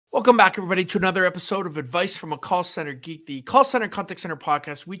Welcome back, everybody, to another episode of Advice from a Call Center Geek, the call center contact center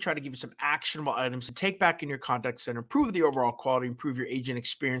podcast. We try to give you some actionable items to take back in your contact center, improve the overall quality, improve your agent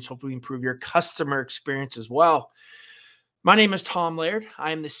experience, hopefully improve your customer experience as well. My name is Tom Laird.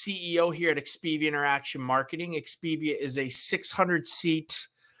 I am the CEO here at Expedia Interaction Marketing. Expedia is a 600-seat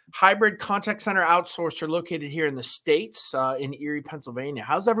hybrid contact center outsourcer located here in the States, in Erie, Pennsylvania.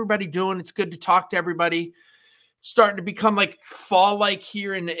 How's everybody doing? It's good to talk to everybody. Starting to become like fall-like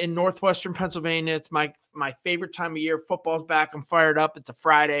here in northwestern Pennsylvania. It's my favorite time of year. Football's back. I'm fired up. It's a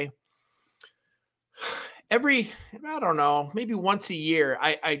Friday. I don't know, maybe once a year,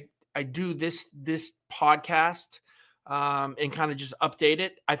 I do this podcast and kind of just update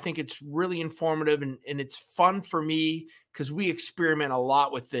it. I think it's really informative and it's fun for me because we experiment a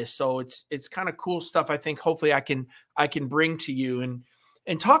lot with this. So it's kind of cool stuff. I think hopefully I can bring to you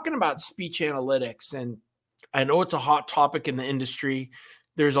and talking about speech analytics. And I know it's a hot topic in the industry.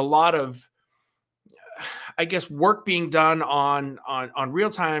 There's a lot of, I guess, work being done on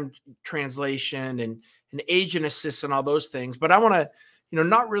real-time translation and agent assist and all those things. But I want to,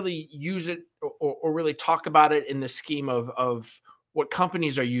 not really use it or really talk about it in the scheme of what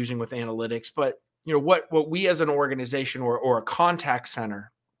companies are using with analytics, but what we as an organization or a contact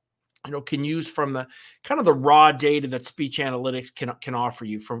center, can use from the kind of the raw data that speech analytics can offer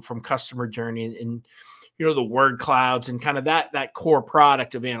you from customer journey and the word clouds and kind of that core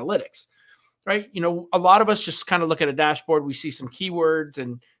product of analytics, right? A lot of us just kind of look at a dashboard, we see some keywords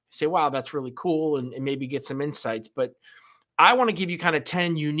and say, wow, that's really cool, and maybe get some insights. But I want to give you kind of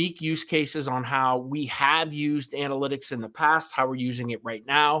 10 unique use cases on how we have used analytics in the past, how we're using it right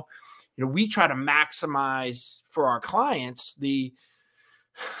now. We try to maximize for our clients the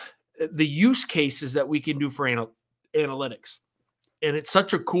use cases that we can do for analytics. And it's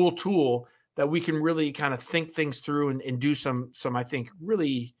such a cool tool that we can really kind of think things through and do some, I think,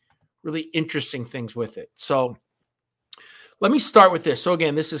 really, really interesting things with it. So let me start with this. So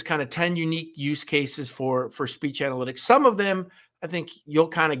again, this is kind of 10 unique use cases for speech analytics. Some of them, I think you'll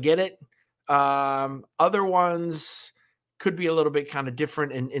kind of get it. Other ones could be a little bit kind of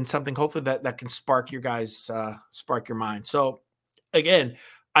different in something, hopefully that can spark your mind. So again,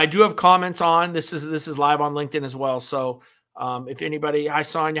 I do have comments on this is live on LinkedIn as well. So if anybody, hi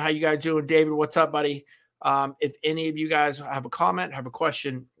Sonia, how you guys doing? David, what's up, buddy? If any of you guys have a comment, have a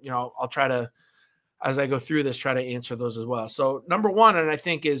question, I'll try to, as I go through this, try to answer those as well. So number one, and I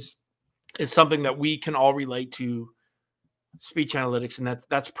think is something that we can all relate to speech analytics, and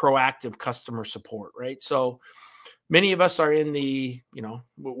that's proactive customer support, right? So many of us are in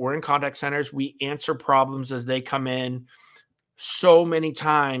we're in contact centers. We answer problems as they come in. So many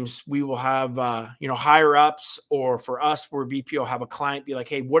times we will have, higher ups, or for us, we're BPO, have a client be like,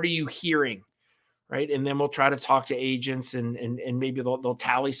 hey, what are you hearing? Right. And then we'll try to talk to agents and maybe they'll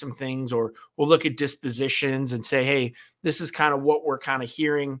tally some things, or we'll look at dispositions and say, hey, this is kind of what we're kind of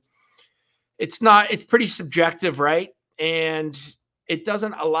hearing. It's pretty subjective, right? And it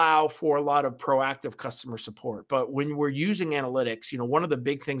doesn't allow for a lot of proactive customer support. But when we're using analytics, one of the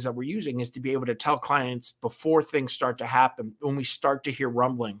big things that we're using is to be able to tell clients before things start to happen, when we start to hear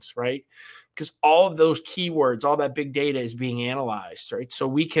rumblings, right? Because all of those keywords, all that big data is being analyzed, right? So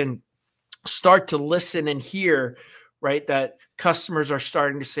we can start to listen and hear, right, that customers are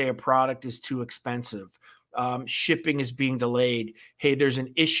starting to say a product is too expensive. Shipping is being delayed. Hey, there's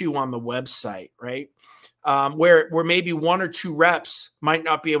an issue on the website, right? Where maybe one or two reps might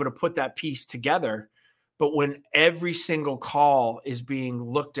not be able to put that piece together, but when every single call is being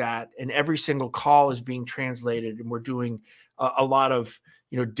looked at and every single call is being translated, and we're doing a lot of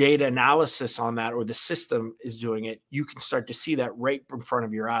data analysis on that, or the system is doing it, you can start to see that right in front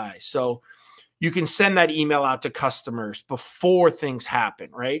of your eyes. So you can send that email out to customers before things happen,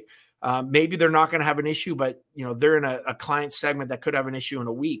 right? Maybe they're not going to have an issue, but they're in a client segment that could have an issue in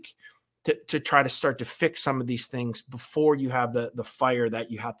a week. To try to start to fix some of these things before you have the fire that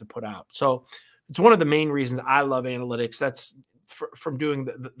you have to put out. So it's one of the main reasons I love analytics. That's from doing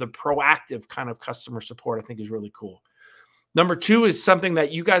the proactive kind of customer support, I think is really cool. Number two is something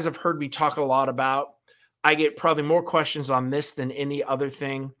that you guys have heard me talk a lot about. I get probably more questions on this than any other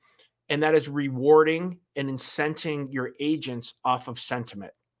thing, and that is rewarding and incenting your agents off of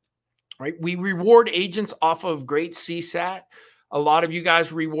sentiment, right? We reward agents off of great CSAT. A lot of you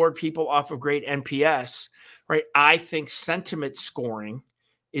guys reward people off of great NPS, right? I think sentiment scoring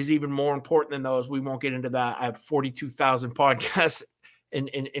is even more important than those. We won't get into that. I have 42,000 podcasts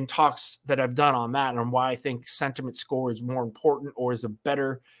and talks that I've done on that, and on why I think sentiment score is more important, or is a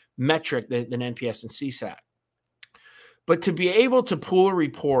better metric than NPS and CSAT. But to be able to pull a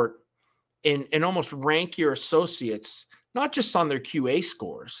report and almost rank your associates not just on their QA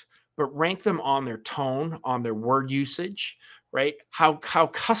scores, but rank them on their tone, on their word usage, right? How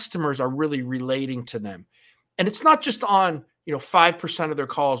customers are really relating to them. And it's not just on, 5% of their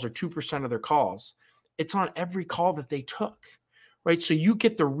calls or 2% of their calls. It's on every call that they took, right? So you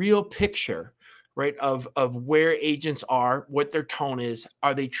get the real picture, right, of where agents are, what their tone is,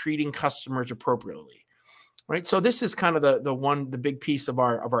 are they treating customers appropriately, right? So this is kind of the big piece of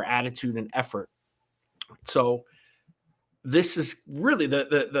our attitude and effort. So this is really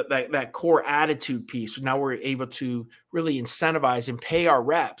that core attitude piece. Now we're able to really incentivize and pay our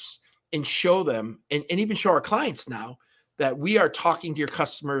reps and show them and even show our clients now that we are talking to your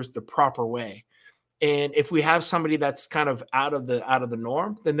customers the proper way. And if we have somebody that's kind of out of the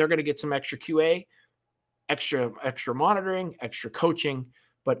norm, then they're going to get some extra QA, extra monitoring, extra coaching,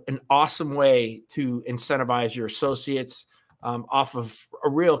 but an awesome way to incentivize your associates off of a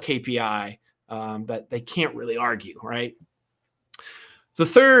real KPI that they can't really argue, right? The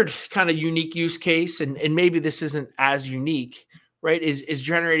third kind of unique use case, and maybe this isn't as unique, right, is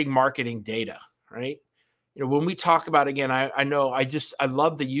generating marketing data, right? When we talk about, again, I know I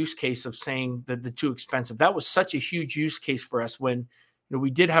love the use case of saying that the too expensive. That was such a huge use case for us when, we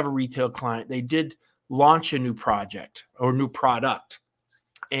did have a retail client. They did launch a new project or new product.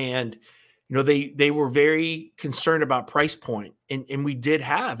 And, they were very concerned about price point. And we did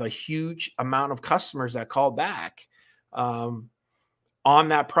have a huge amount of customers that called back on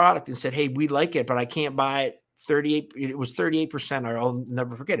that product and said, hey, we like it, but I can't buy it. It was 38%, or I'll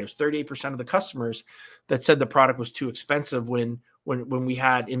never forget, it was 38% of the customers that said the product was too expensive when we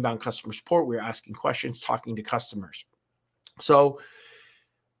had inbound customer support. We were asking questions, talking to customers. So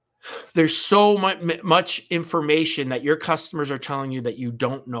there's so much information that your customers are telling you that you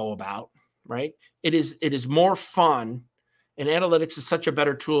don't know about, right? It is more fun, and analytics is such a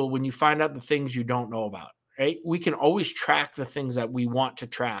better tool when you find out the things you don't know about, right? We can always track the things that we want to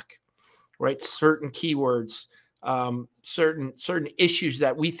track, right? Certain keywords, certain issues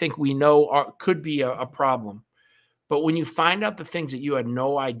that we think we know could be a problem. But when you find out the things that you had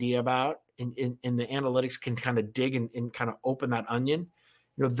no idea about, and the analytics can kind of dig and kind of open that onion,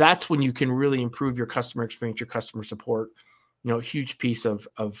 that's when you can really improve your customer experience, your customer support. A huge piece of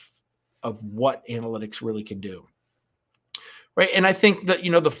what analytics really can do, right? And I think that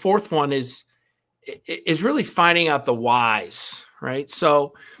the fourth one is really finding out the whys, right?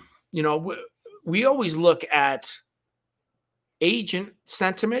 So we always look at agent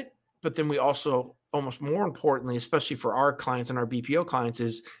sentiment, but then we also, almost more importantly, especially for our clients and our BPO clients,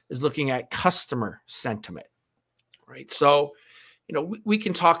 is looking at customer sentiment, right? So, we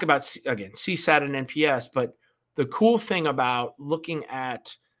can talk about, again, CSAT and NPS, but the cool thing about looking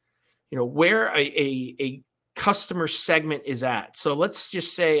at, where a customer segment is at. So let's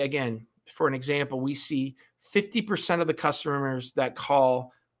just say, again, for an example, we see 50% of the customers that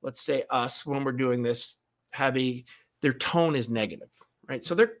call, let's say us, when we're doing this, their tone is negative, right?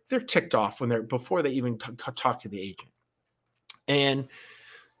 So they're ticked off before they even talk to the agent. And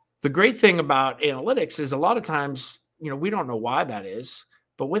the great thing about analytics is a lot of times, we don't know why that is,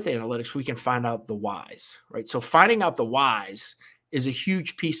 but with analytics, we can find out the whys, right? So finding out the whys is a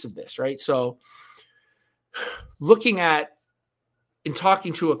huge piece of this, right? So looking at and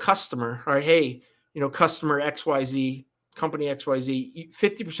talking to a customer, all right, hey, customer XYZ, company XYZ,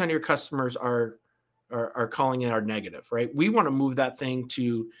 50% of your customers are calling in are negative, right? We want to move that thing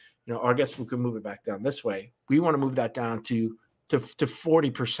to, I guess we can move it back down this way. We want to move that down to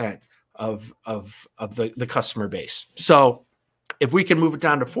 40% of the customer base. So if we can move it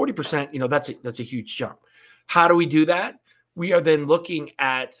down to 40%, that's a huge jump. How do we do that? We are then looking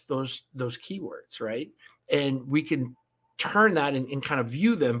at those keywords, right? And we can turn that and kind of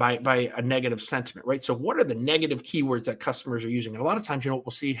view them by a negative sentiment, right? So what are the negative keywords that customers are using? And a lot of times, what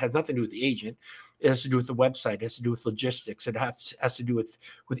we'll see has nothing to do with the agent. It has to do with the website. It has to do with logistics. It has to do with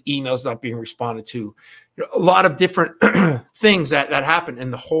emails not being responded to. A lot of different things that happen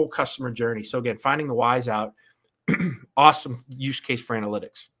in the whole customer journey. So again, finding the whys out, awesome use case for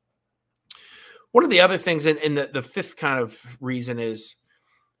analytics. One of the other things, and the fifth kind of reason is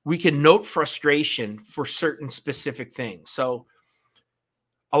we can note frustration for certain specific things. So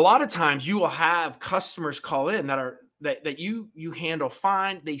a lot of times you will have customers call in that you handle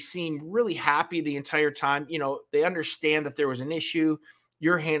fine. They seem really happy the entire time. They understand that there was an issue.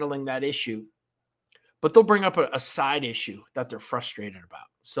 You're handling that issue, but they'll bring up a side issue that they're frustrated about.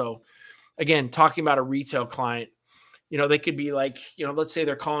 So again, talking about a retail client, they could be like, let's say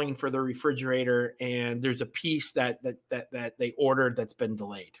they're calling in for their refrigerator and there's a piece that they ordered that's been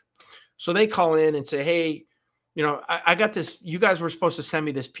delayed. So they call in and say, hey, I got this, you guys were supposed to send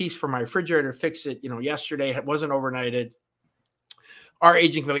me this piece for my refrigerator to fix it, yesterday. It wasn't overnighted. our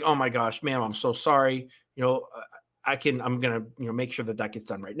agent can be like, oh my gosh, ma'am, I'm so sorry. You know, I'm going to, make sure that that gets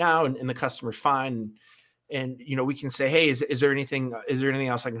done right now. And the customer's fine. And, we can say, hey, is there anything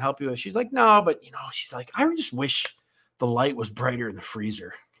else I can help you with? She's like, no, but she's like, I just wish the light was brighter in the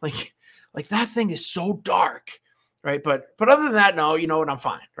freezer. Like that thing is so dark. Right. But other than that, no, you know what? I'm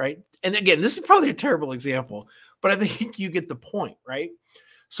fine. Right. And again, this is probably a terrible example, but I think you get the point. Right.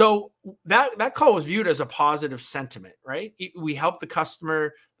 So that call was viewed as a positive sentiment, right? We helped the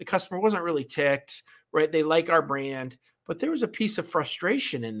customer. The customer wasn't really ticked, right? They like our brand, but there was a piece of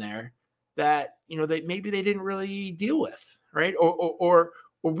frustration in there that, maybe they didn't really deal with, right? Or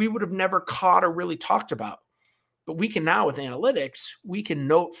we would have never caught or really talked about. But we can now, with analytics, we can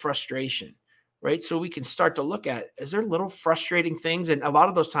note frustration, right? So we can start to look at, is there little frustrating things? And a lot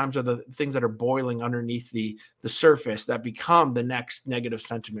of those times are the things that are boiling underneath the surface that become the next negative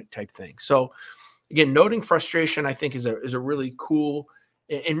sentiment type thing. So again, noting frustration, I think is a really cool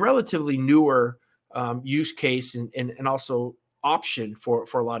and relatively newer use case and also option for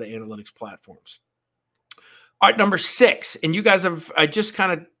a lot of analytics platforms. All right, number 6, and you guys I just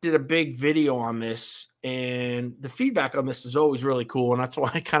kind of did a big video on this, and the feedback on this is always really cool, and that's why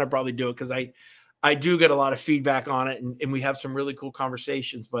I kind of probably do it, because I do get a lot of feedback on it, and we have some really cool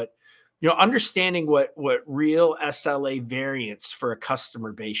conversations. But understanding what real SLA variance for a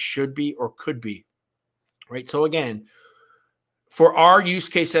customer base should be or could be, right? So again, for our use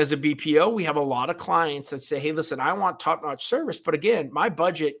case as a BPO, we have a lot of clients that say, hey, listen, I want top-notch service. But again, my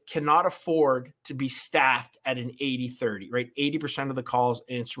budget cannot afford to be staffed at an 80-30, right? 80% of the calls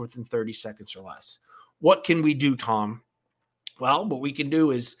answer within 30 seconds or less. What can we do, Tom? Well, what we can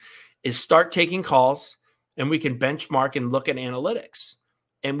do is start taking calls, and we can benchmark and look at analytics.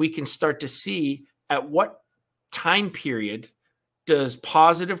 And we can start to see at what time period does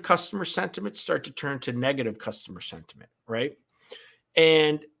positive customer sentiment start to turn to negative customer sentiment, right?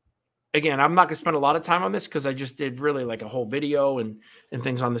 And again, I'm not going to spend a lot of time on this because I just did really like a whole video and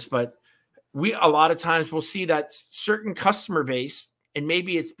things on this. But a lot of times we'll see that certain customer base, and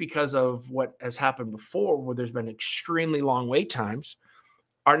maybe it's because of what has happened before where there's been extremely long wait times,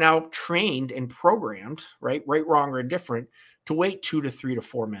 are now trained and programmed, right, wrong, or indifferent, to wait 2 to 3 to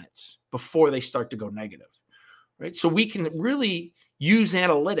 4 minutes before they start to go negative, right? So we can really use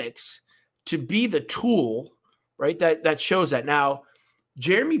analytics to be the tool, right, that shows that. Now,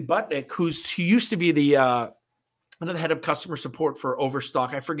 Jeremy Butnick, who used to be the head of customer support for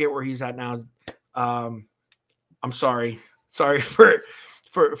Overstock, I forget where he's at now. I'm sorry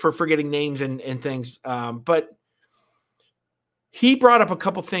for forgetting names and things, but he brought up a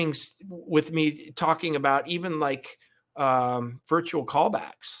couple things with me, talking about even like virtual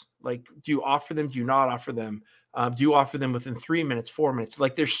callbacks. Like, do you offer them? Do you not offer them? Do you offer them within 3 minutes, 4 minutes?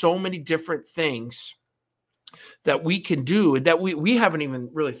 Like, there's so many different things that we can do that we haven't even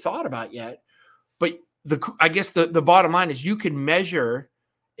really thought about yet. But I guess the bottom line is you can measure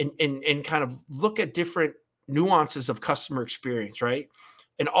and kind of look at different nuances of customer experience, right?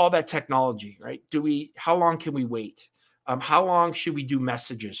 And all that technology, right? How long can we wait? How long should we do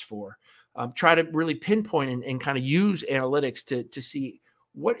messages for? Try to really pinpoint and kind of use analytics to see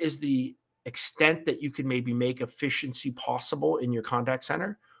what is the extent that you can maybe make efficiency possible in your contact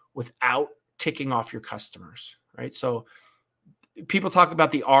center without ticking off your customers, right? So people talk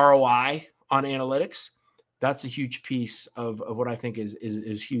about the ROI on analytics. That's a huge piece of what I think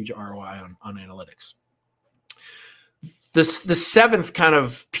is huge ROI on analytics. The 7th kind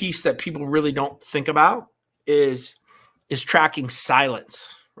of piece that people really don't think about is tracking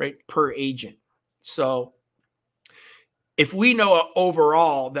silence, right, per agent. So if we know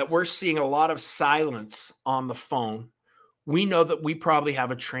overall that we're seeing a lot of silence on the phone, we know that we probably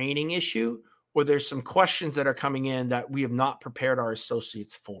have a training issue, or there's some questions that are coming in that we have not prepared our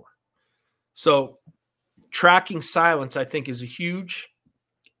associates for. So tracking silence, I think, is a huge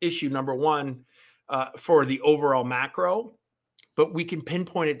issue, number one, for the overall macro, but we can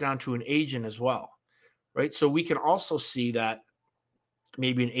pinpoint it down to an agent as well, right? So we can also see that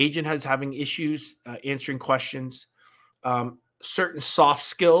maybe an agent has having issues answering questions, certain soft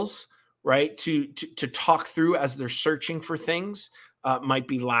skills, right, to talk through as they're searching for things might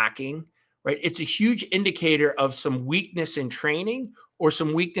be lacking, right? It's a huge indicator of some weakness in training or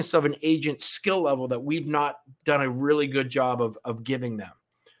some weakness of an agent's skill level that we've not done a really good job of giving them.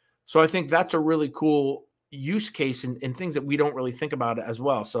 So I think that's a really cool use case and things that we don't really think about as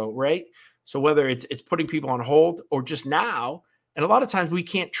well. So, right? So whether it's putting people on hold or just now, and a lot of times we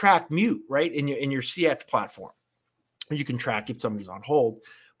can't track mute, right, in your CX platform. You can track if somebody's on hold,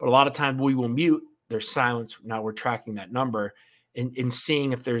 but a lot of times we will mute their silence. Now we're tracking that number. and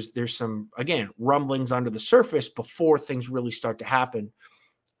seeing if there's some, again, rumblings under the surface before things really start to happen.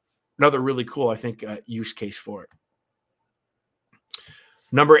 Another really cool, I think, use case for it.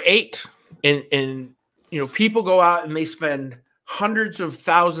 Number 8, and people go out and they spend hundreds of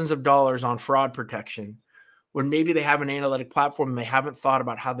thousands of dollars on fraud protection when maybe they have an analytic platform and they haven't thought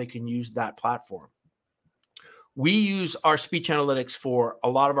about how they can use that platform. We use our speech analytics for a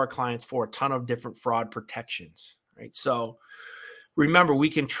lot of our clients for a ton of different fraud protections, right? So remember, we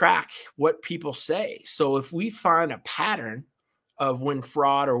can track what people say. So if we find a pattern of when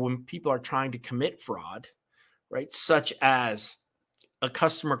fraud or when people are trying to commit fraud, right, such as a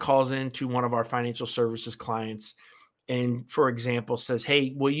customer calls into one of our financial services clients and, for example, says,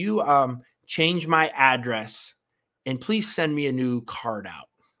 hey, will you change my address and please send me a new card out,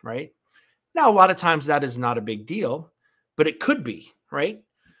 right? Now, a lot of times that is not a big deal, but it could be, right?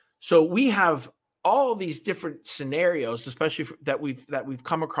 So we have all these different scenarios, especially that we've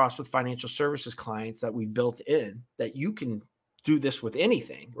come across with financial services clients that we built in, that you can do this with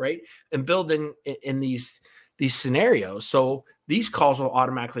anything, right? And build in these scenarios. So these calls will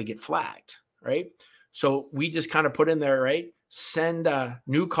automatically get flagged, right? So we just kind of put in there, right? Send a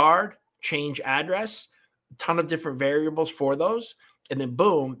new card, change address, a ton of different variables for those. And then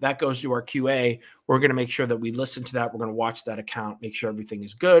boom, that goes to our QA. We're going to make sure that we listen to that. We're going to watch that account, make sure everything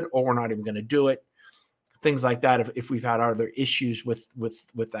is good, or we're not even going to do it. Things like that if we've had other issues with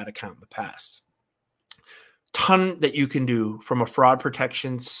that account in the past. Ton that you can do from a fraud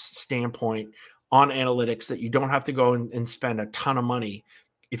protection standpoint on analytics that you don't have to go and spend a ton of money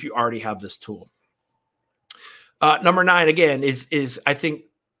if you already have this tool. Number 9, again, is I think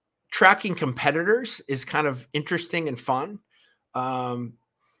tracking competitors is kind of interesting and fun.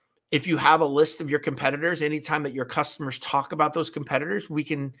 If you have a list of your competitors, anytime that your customers talk about those competitors, we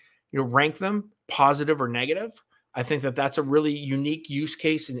can rank them positive or negative. I think that that's a really unique use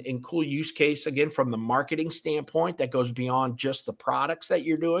case and cool use case, again, from the marketing standpoint that goes beyond just the products that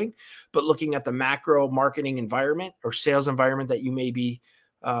you're doing, but looking at the macro marketing environment or sales environment that you may be,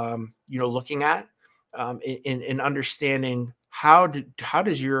 looking at, and understanding how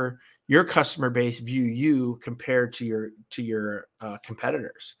does your customer base view you compared to your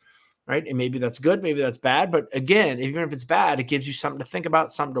competitors, right? And maybe that's good, maybe that's bad, but again, even if it's bad, it gives you something to think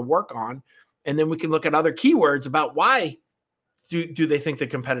about, something to work on. And then we can look at other keywords about why do they think the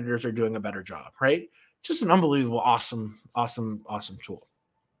competitors are doing a better job, right? Just an unbelievable, awesome tool.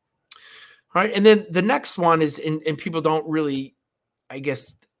 All right. And then the next one is, and people don't really, I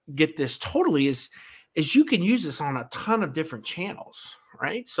guess, get this totally, is you can use this on a ton of different channels,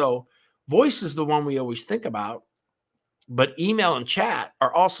 right? So voice is the one we always think about, but email and chat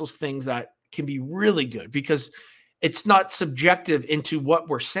are also things that can be really good because it's not subjective into what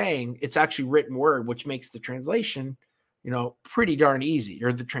we're saying. It's actually written word, which makes the translation, pretty darn easy,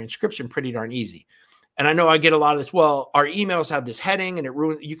 or the transcription pretty darn easy. And I know I get a lot of this. Well, our emails have this heading and it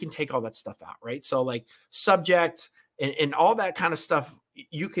ruins. You can take all that stuff out, right? So like subject and all that kind of stuff,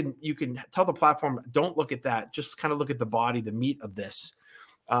 you can tell the platform, don't look at that. Just kind of look at the body, the meat of this.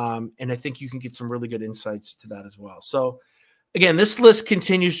 And I think you can get some really good insights to that as well. So again, this list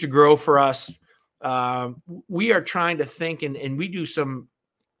continues to grow for us. We are trying to think, and we do some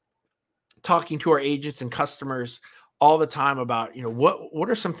talking to our agents and customers all the time about, what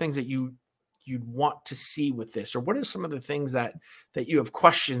are some things that you'd want to see with this, or what are some of the things that you have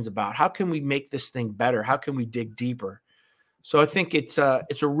questions about? How can we make this thing better? How can we dig deeper? So I think it's a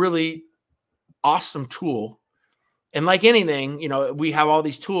really awesome tool. And like anything, we have all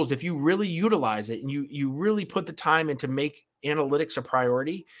these tools. If you really utilize it and you really put the time in to make analytics a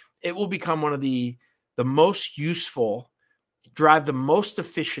priority, it will become one of the most useful, drive the most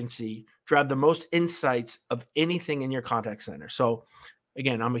efficiency, drive the most insights of anything in your contact center. So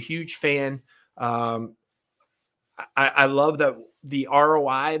again, I'm a huge fan. I love that the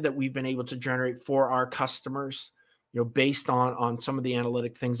ROI that we've been able to generate for our customers, based on some of the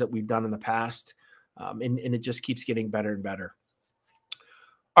analytic things that we've done in the past. And it just keeps getting better and better.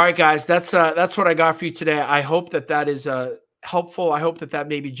 All right, guys, that's what I got for you today. I hope that is helpful. I hope that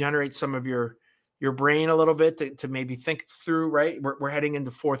maybe generates some of your brain a little bit to maybe think through, right? We're heading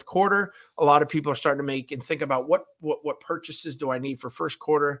into fourth quarter. A lot of people are starting to make and think about what purchases do I need for first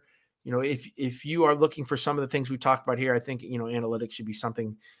quarter. If you are looking for some of the things we talked about here, I think, analytics should be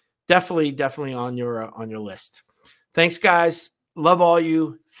something definitely on your list. Thanks, guys. Love all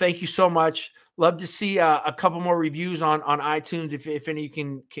you. Thank you so much. Love to see a couple more reviews on iTunes. If any of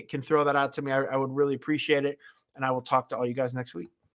you can throw that out to me, I would really appreciate it. And I will talk to all you guys next week.